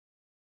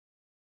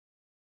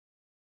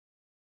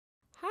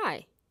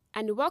Hi,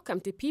 and welcome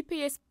to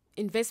PPS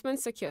Investment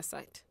Secure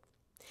Site.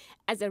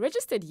 As a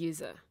registered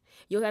user,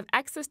 you'll have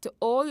access to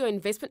all your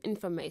investment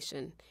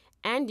information,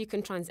 and you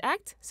can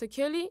transact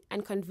securely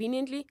and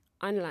conveniently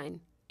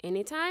online,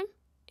 anytime,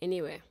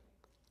 anywhere.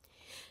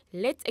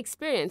 Let's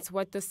experience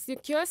what the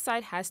secure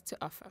site has to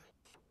offer.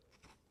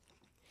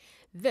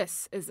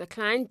 This is the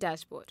client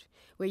dashboard,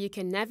 where you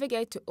can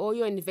navigate to all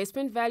your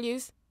investment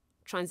values,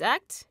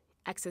 transact,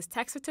 access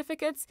tax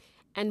certificates,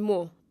 and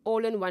more,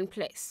 all in one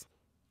place.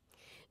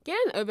 Get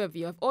an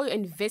overview of all your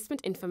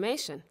investment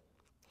information.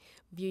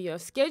 View your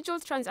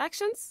scheduled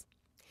transactions.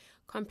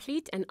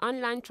 Complete an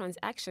online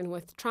transaction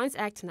with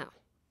Transact now.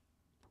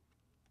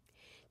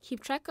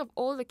 Keep track of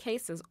all the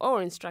cases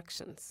or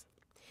instructions.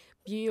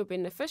 View your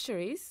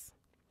beneficiaries.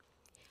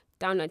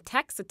 Download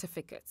tax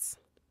certificates.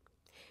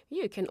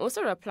 You can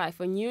also apply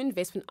for new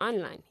investment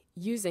online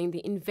using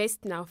the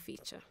Invest Now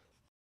feature.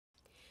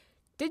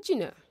 Did you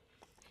know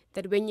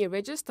that when you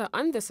register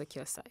on the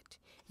secure site,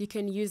 you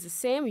can use the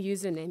same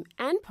username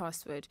and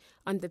password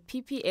on the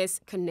PPS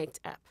Connect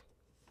app?